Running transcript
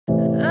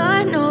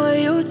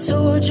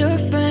told your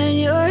friend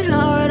you're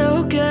not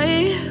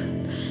okay?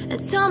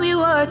 And tell me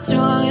what's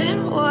wrong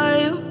and why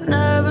you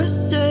never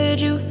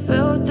said you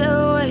felt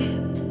that way.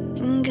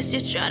 And guess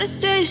you're trying to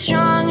stay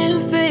strong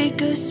and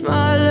fake a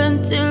smile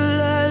until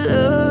I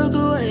look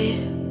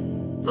away.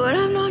 But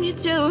I've known you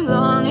too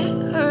long,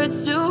 it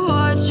hurts to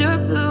watch your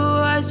blue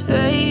eyes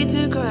fade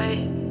to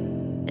gray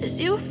as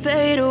you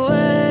fade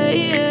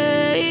away,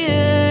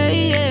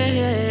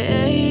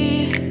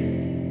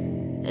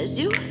 as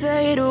you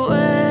fade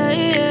away.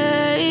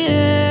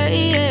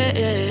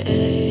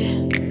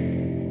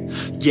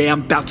 Yeah,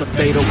 I'm about to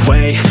fade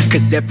away,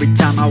 cause every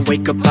time I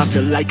wake up I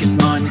feel like it's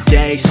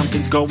Monday.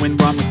 Something's going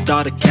wrong with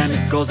all the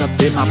chemicals up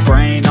in my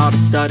brain. All of a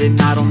sudden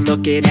I don't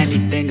look at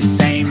anything the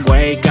same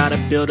way. Got a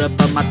buildup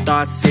of my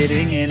thoughts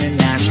sitting in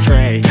an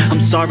ashtray. I'm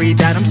sorry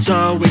that I'm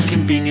so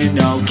inconvenient,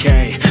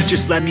 okay?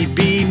 Just let me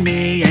be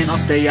me and I'll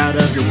stay out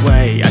of your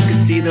way. I can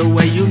see the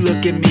way you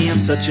look at me, I'm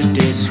such a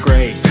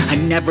disgrace. I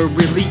never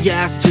really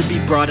asked to be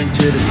brought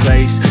into this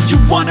place. You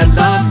wanna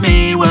love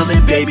me? Well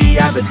then baby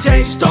I have a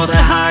taste. All the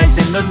highs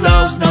and the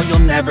lows, no you'll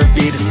never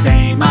be the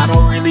same. I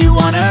don't really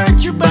wanna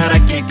hurt you but I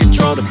can't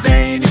control the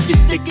pain. If you're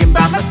sticking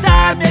by my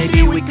side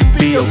maybe we could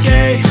be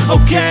okay.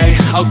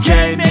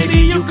 Okay, maybe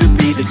you could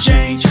be the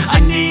change I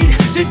need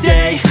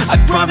today. I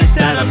promise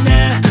that I've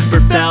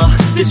never felt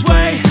this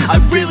way. I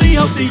really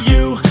hope that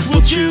you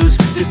will choose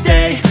to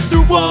stay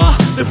through all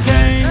the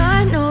pain.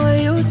 I know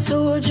you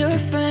told your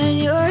friend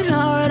you're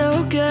not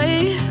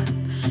okay.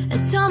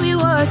 And tell me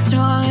what's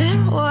wrong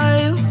and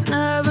why you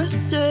never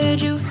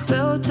said you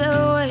felt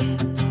that way.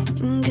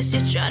 And guess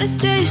you're trying to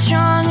stay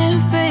strong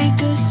and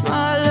fake a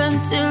smile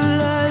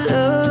until I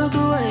look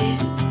away.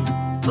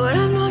 But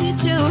I've known you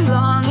too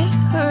long, it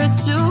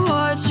hurts to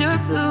watch your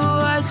blue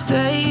eyes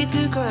fade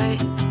to gray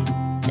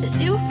as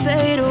you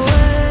fade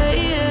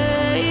away,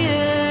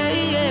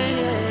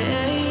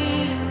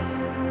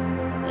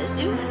 as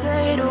you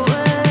fade away,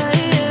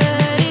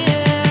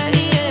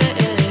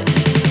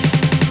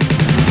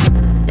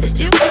 as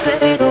you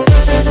fade away.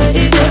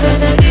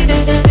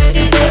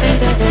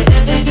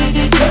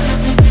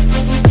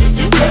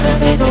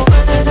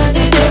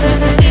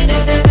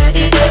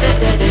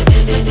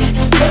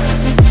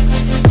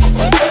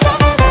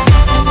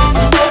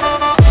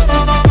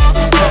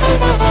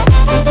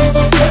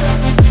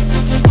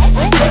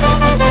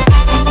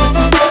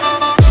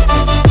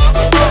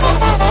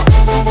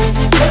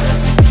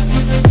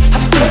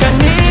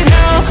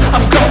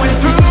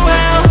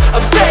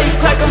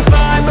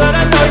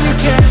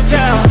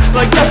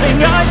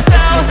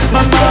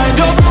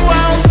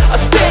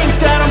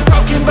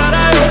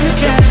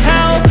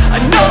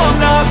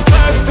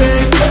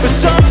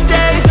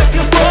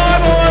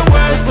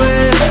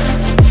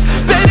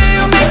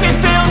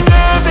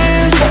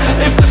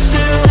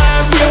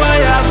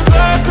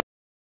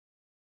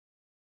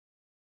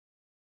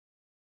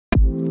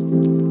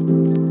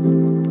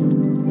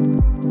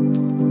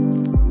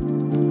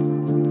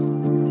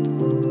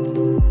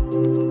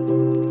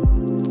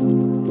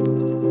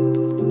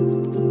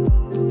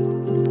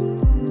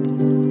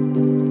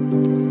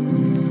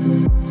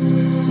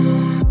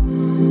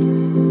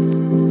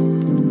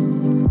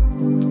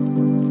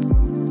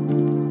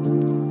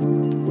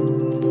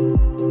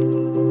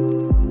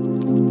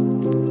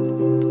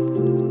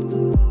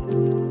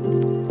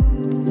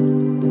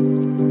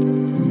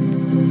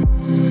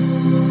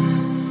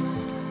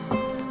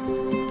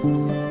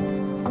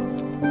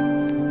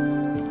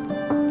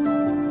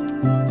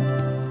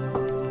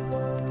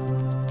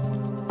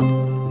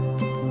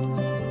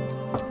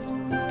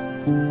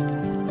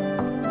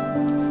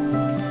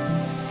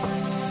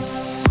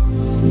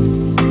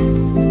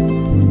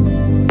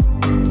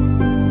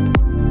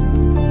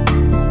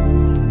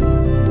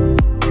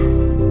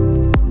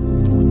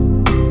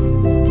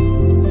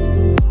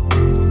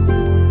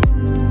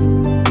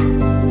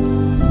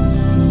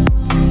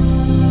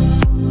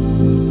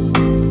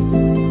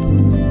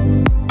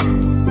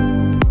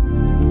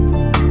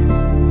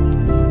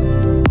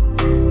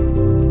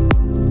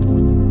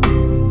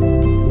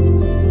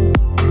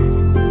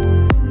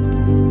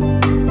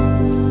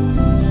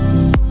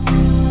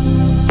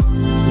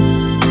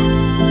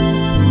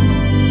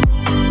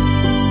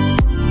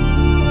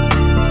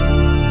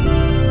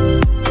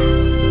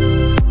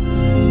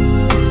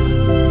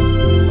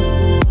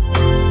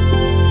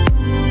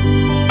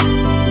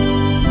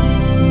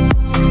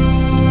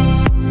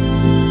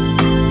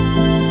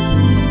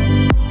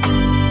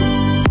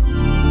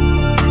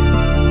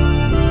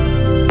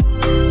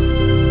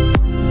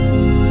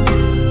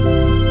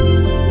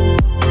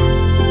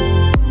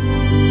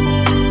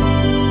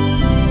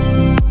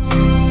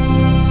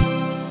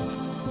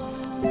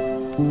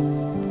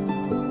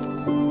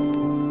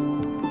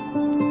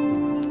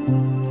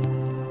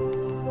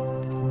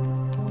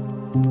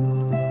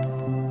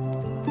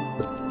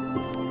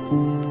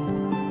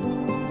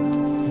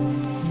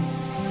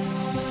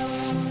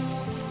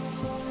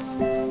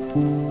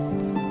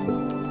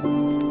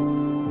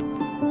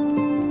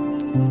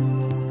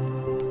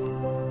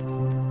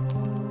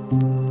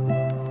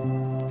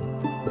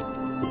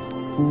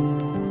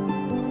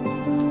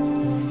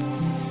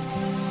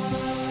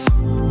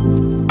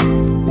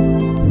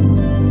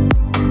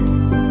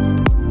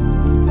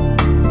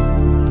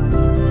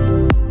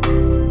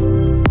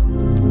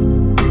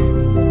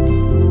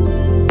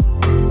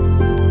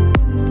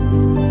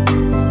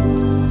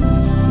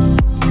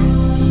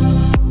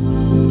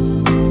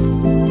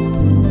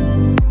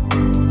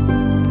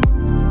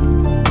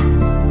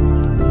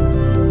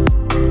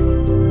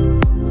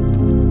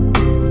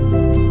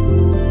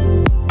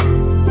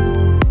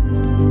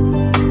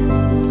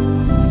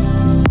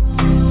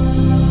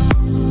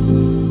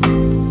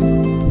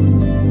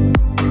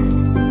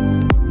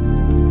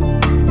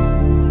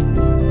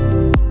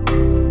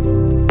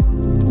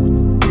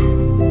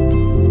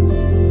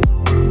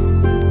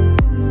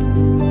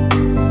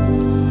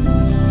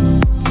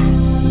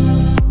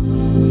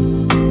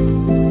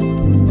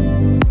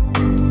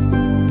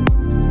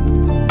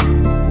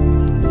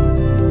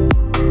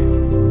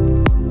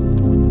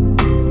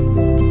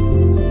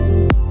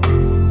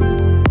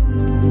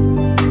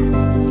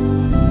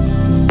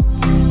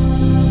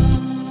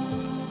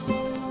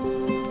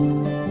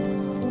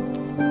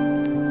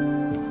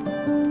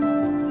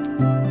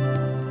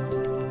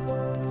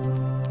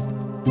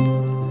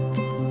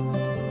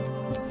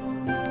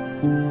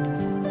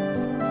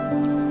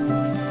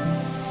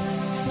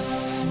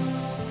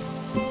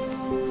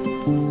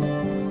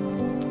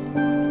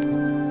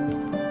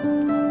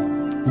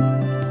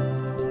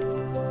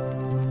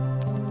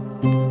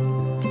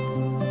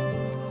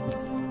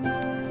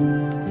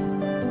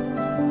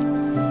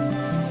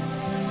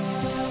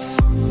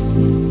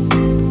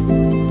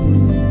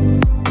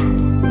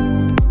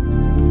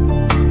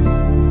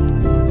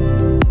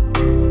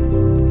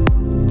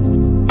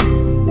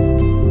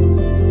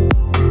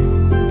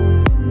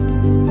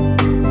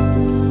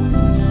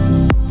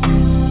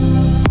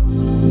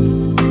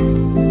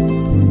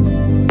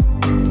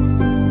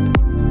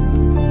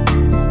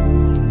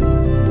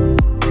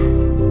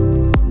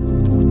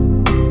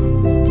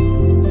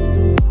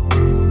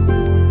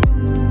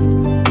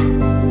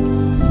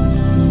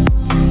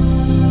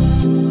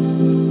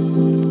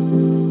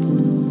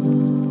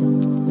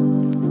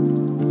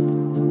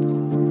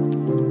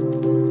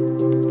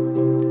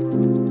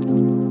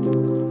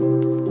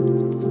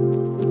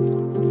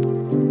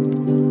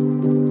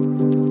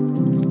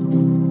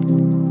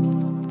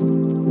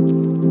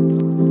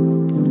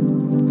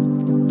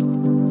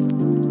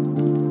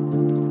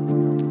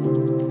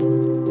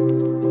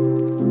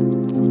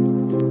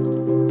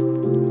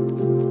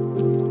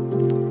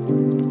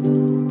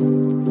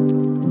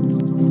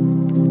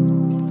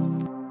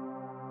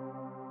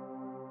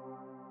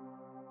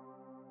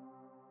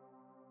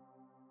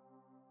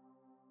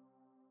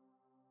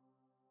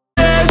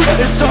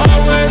 It's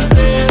all worth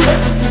it.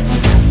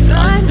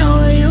 I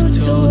know you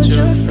told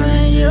your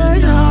friend you're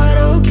not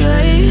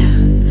okay,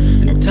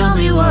 and tell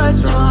me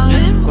what's wrong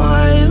and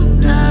why you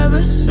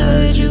never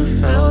said you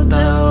felt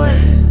that way.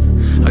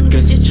 I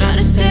guess you're trying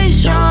to stay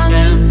strong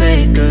and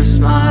fake a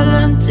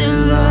smile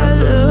until I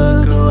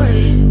look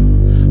away.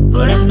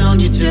 But I've known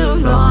you too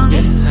long,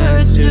 it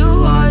hurts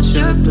to watch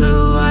your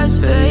blue eyes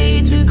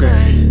fade to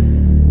gray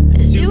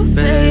as you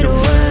fade away.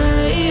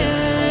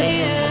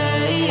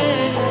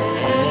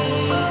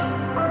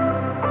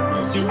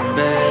 As you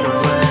fade away.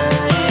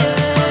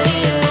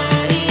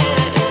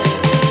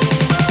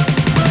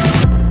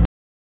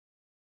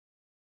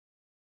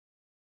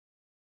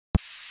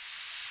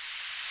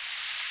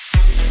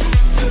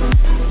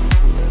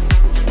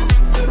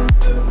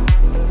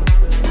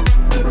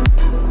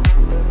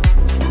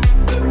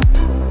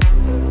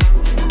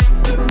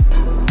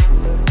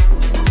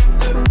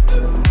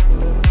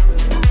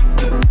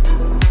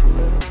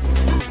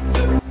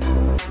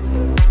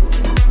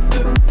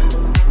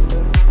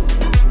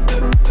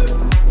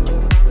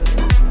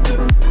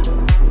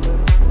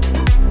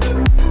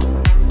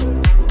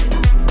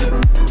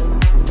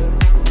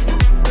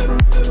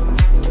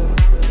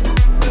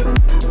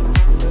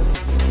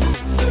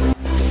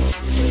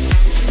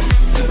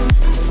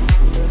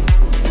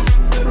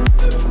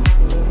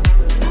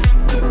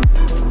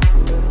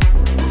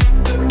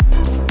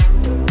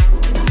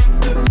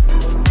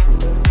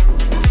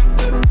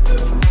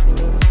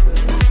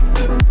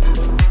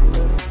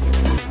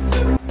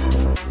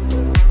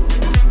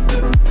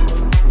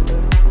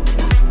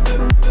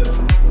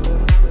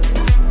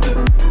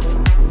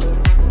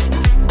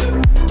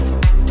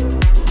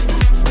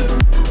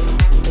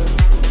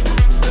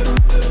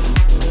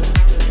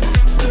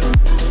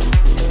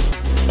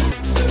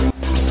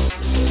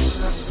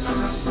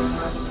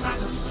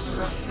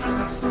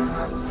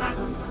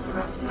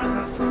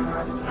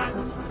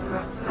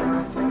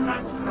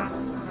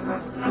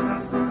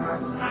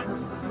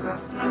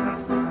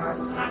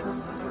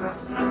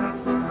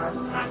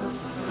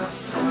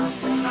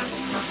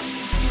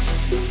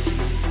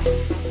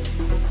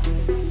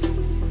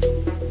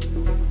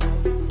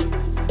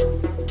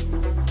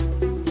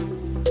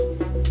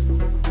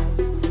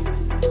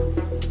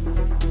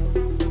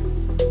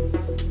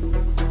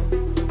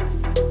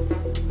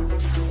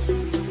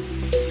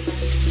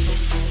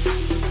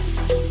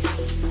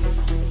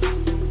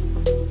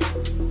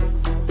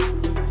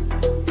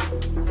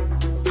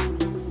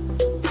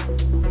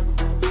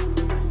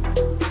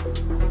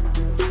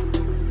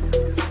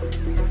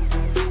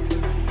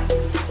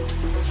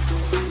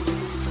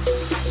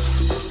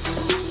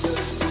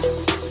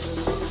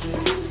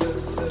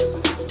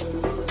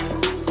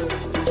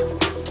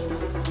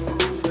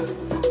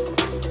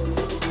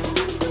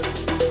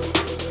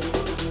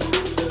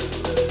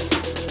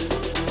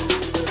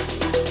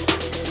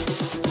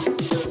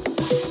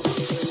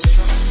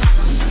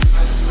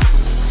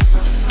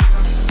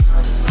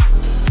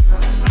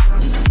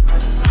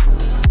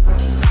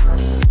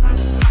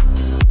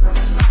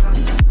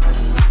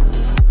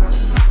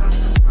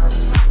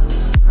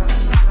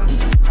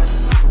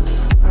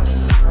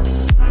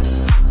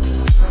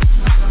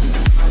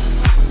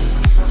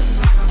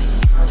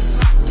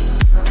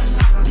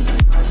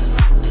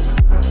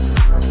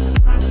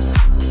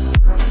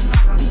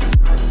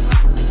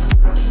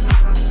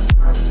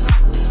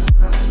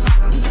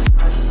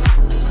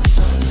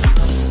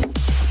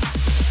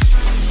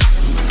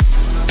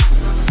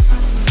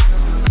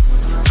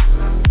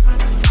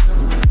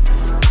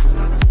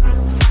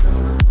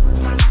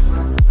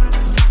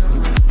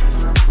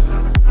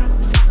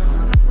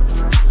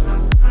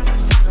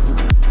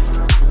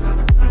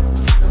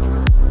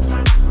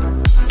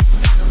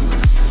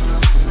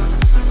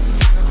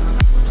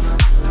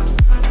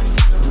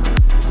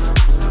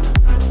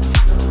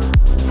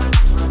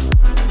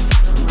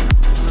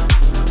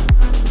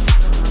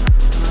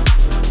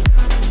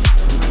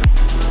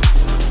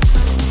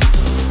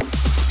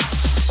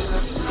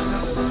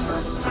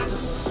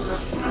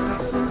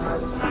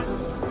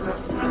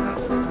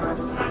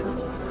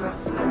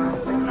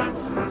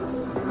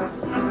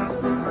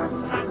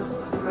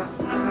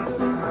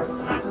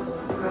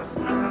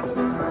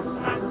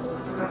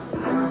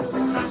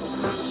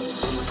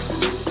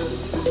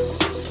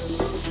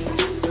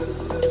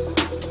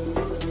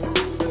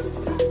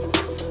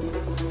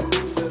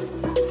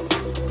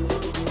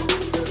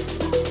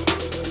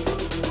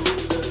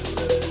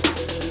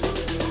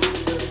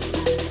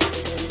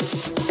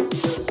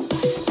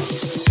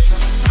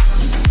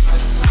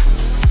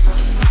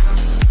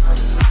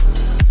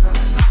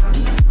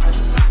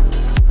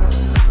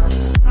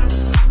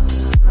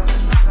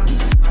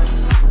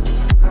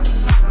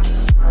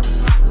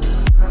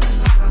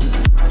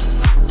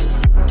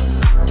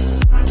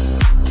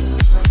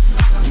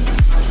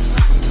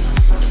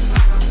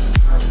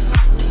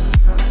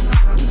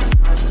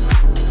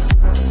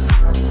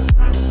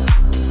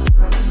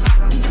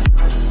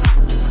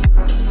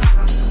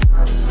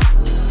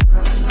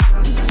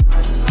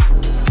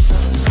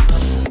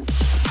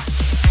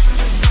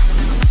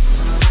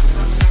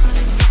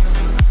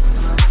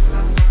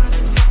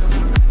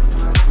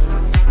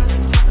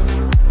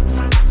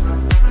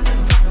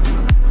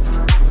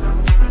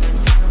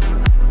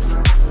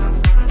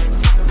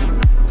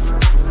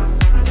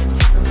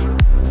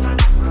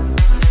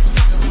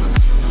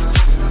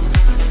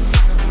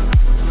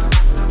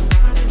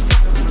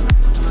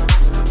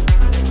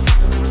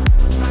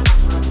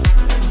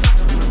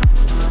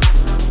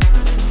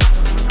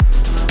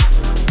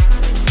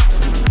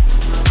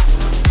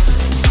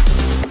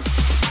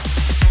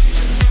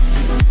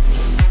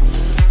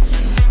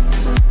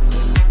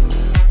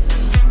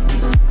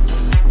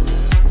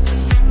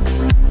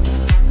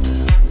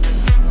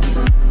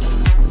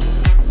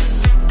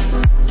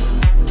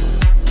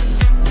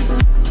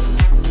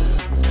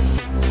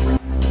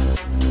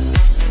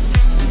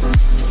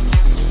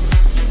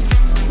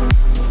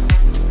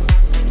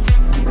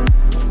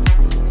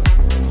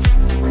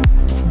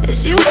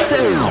 Is you